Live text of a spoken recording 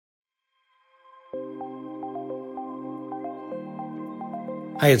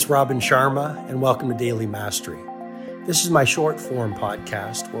Hi, it's Robin Sharma, and welcome to Daily Mastery. This is my short form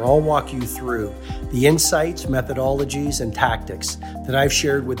podcast where I'll walk you through the insights, methodologies, and tactics that I've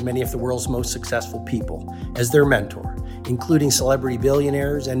shared with many of the world's most successful people as their mentor, including celebrity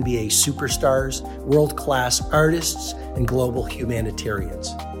billionaires, NBA superstars, world-class artists, and global humanitarians.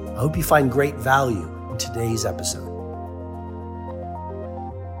 I hope you find great value in today's episode.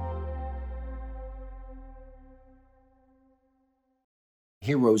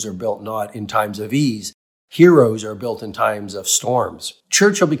 Heroes are built not in times of ease. Heroes are built in times of storms.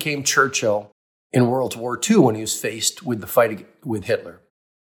 Churchill became Churchill in World War II when he was faced with the fight with Hitler.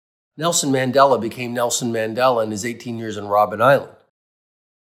 Nelson Mandela became Nelson Mandela in his 18 years on Robben Island.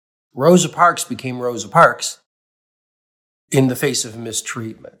 Rosa Parks became Rosa Parks in the face of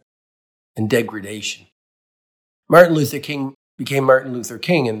mistreatment and degradation. Martin Luther King became Martin Luther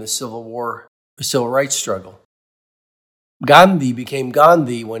King in the Civil Rights struggle. Gandhi became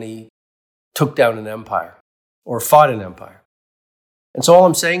Gandhi when he took down an empire or fought an empire. And so all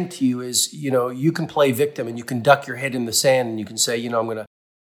I'm saying to you is, you can play victim and you can duck your head in the sand and you can say, I'm going to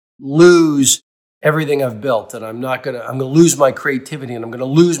lose everything I've built and I'm going to lose my creativity and I'm going to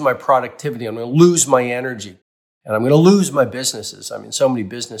lose my productivity. I'm going to lose my energy and I'm going to lose my businesses. So many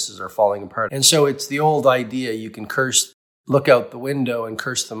businesses are falling apart. And so it's the old idea, you can look out the window and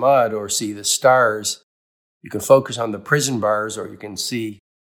curse the mud or see the stars. You can focus on the prison bars or you can see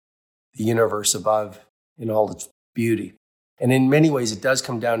the universe above in all its beauty. And in many ways, it does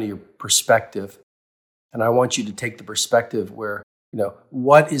come down to your perspective. And I want you to take the perspective where,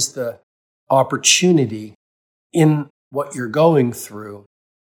 what is the opportunity in what you're going through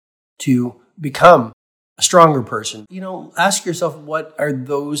to become a stronger person? Ask yourself, what are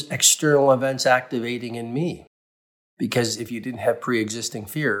those external events activating in me? Because if you didn't have pre-existing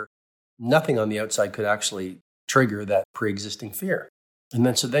fear, nothing on the outside could actually trigger that pre-existing fear. And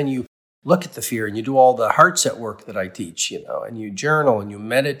then you look at the fear and you do all the heart set work that I teach, and you journal and you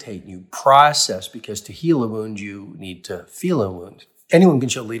meditate and you process, because to heal a wound, you need to feel a wound. Anyone can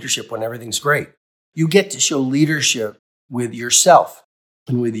show leadership when everything's great. You get to show leadership with yourself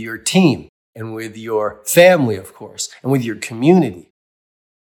and with your team and with your family, of course, and with your community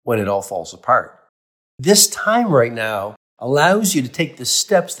when it all falls apart. This time right now allows you to take the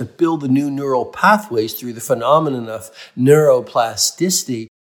steps that build the new neural pathways through the phenomenon of neuroplasticity,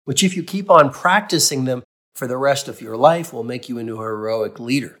 which if you keep on practicing them for the rest of your life will make you into a heroic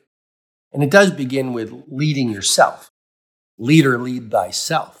leader. And it does begin with leading yourself. Leader, lead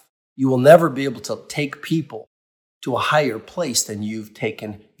thyself. You will never be able to take people to a higher place than you've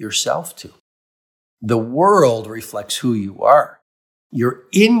taken yourself to. The world reflects who you are. Your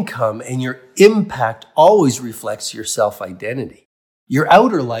income and your impact always reflects your self-identity. Your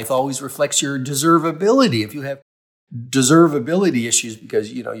outer life always reflects your deservability. If you have deservability issues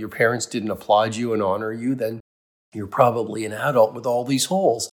because, your parents didn't applaud you and honor you, then you're probably an adult with all these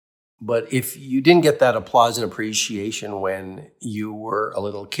holes. But if you didn't get that applause and appreciation when you were a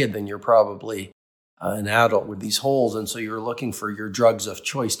little kid, then you're probably an adult with these holes. And so you're looking for your drugs of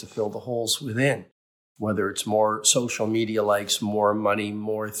choice to fill the holes within. Whether it's more social media likes, more money,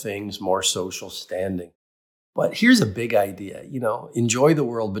 more things, more social standing. But here's a big idea, enjoy the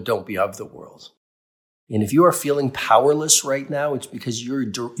world, but don't be of the world. And if you are feeling powerless right now, it's because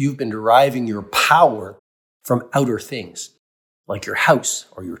you've been deriving your power from outer things, like your house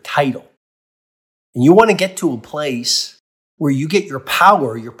or your title. And you want to get to a place where you get your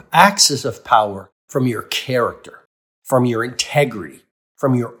power, your access of power from your character, from your integrity,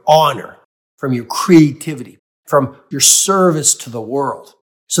 from your honor, from your creativity, from your service to the world.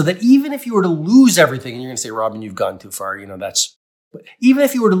 So that even if you were to lose everything, and you're going to say, Robin, you've gone too far, but even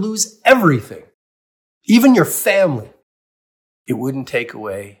if you were to lose everything, even your family, it wouldn't take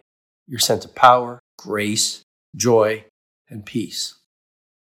away your sense of power, grace, joy, and peace.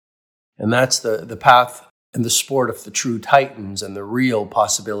 And that's the path and the sport of the true titans and the real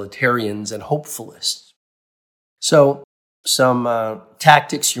possibilitarians and hopefulists. So, some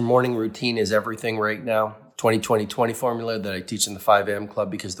tactics. Your morning routine is everything right now. 20-20-20 formula that I teach in the 5 a.m.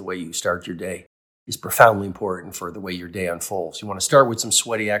 club, because the way you start your day is profoundly important for the way your day unfolds. You want to start with some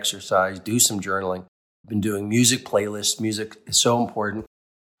sweaty exercise, do some journaling. I've been doing music playlists. Music is so important.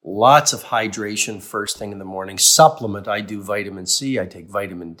 Lots of hydration first thing in the morning. Supplement. I do vitamin C. I take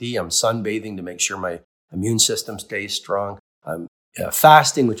vitamin D. I'm sunbathing to make sure my immune system stays strong. I'm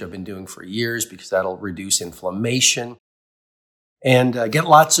fasting, which I've been doing for years because that'll reduce inflammation. And get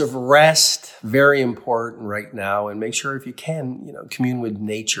lots of rest, very important right now. And make sure if you can, commune with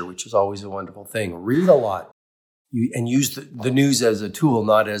nature, which is always a wonderful thing. Read a lot and use the news as a tool,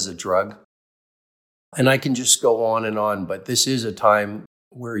 not as a drug. And I can just go on, but this is a time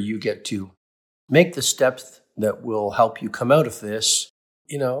where you get to make the steps that will help you come out of this,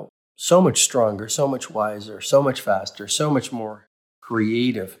 so much stronger, so much wiser, so much faster, so much more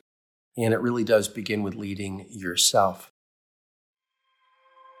creative. And it really does begin with leading yourself.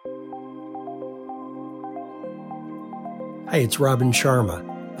 Hi, it's Robin Sharma.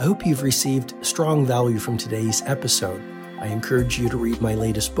 I hope you've received strong value from today's episode. I encourage you to read my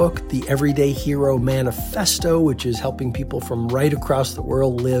latest book, The Everyday Hero Manifesto, which is helping people from right across the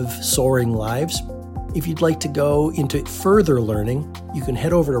world live soaring lives. If you'd like to go into further learning, you can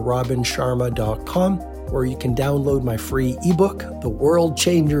head over to robinsharma.com, where you can download my free ebook, The World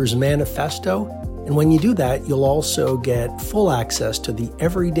Changers Manifesto. And when you do that, you'll also get full access to the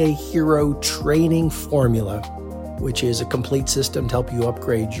Everyday Hero Training Formula, which is a complete system to help you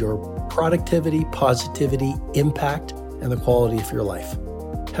upgrade your productivity, positivity, impact, and the quality of your life.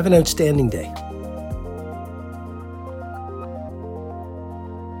 Have an outstanding day.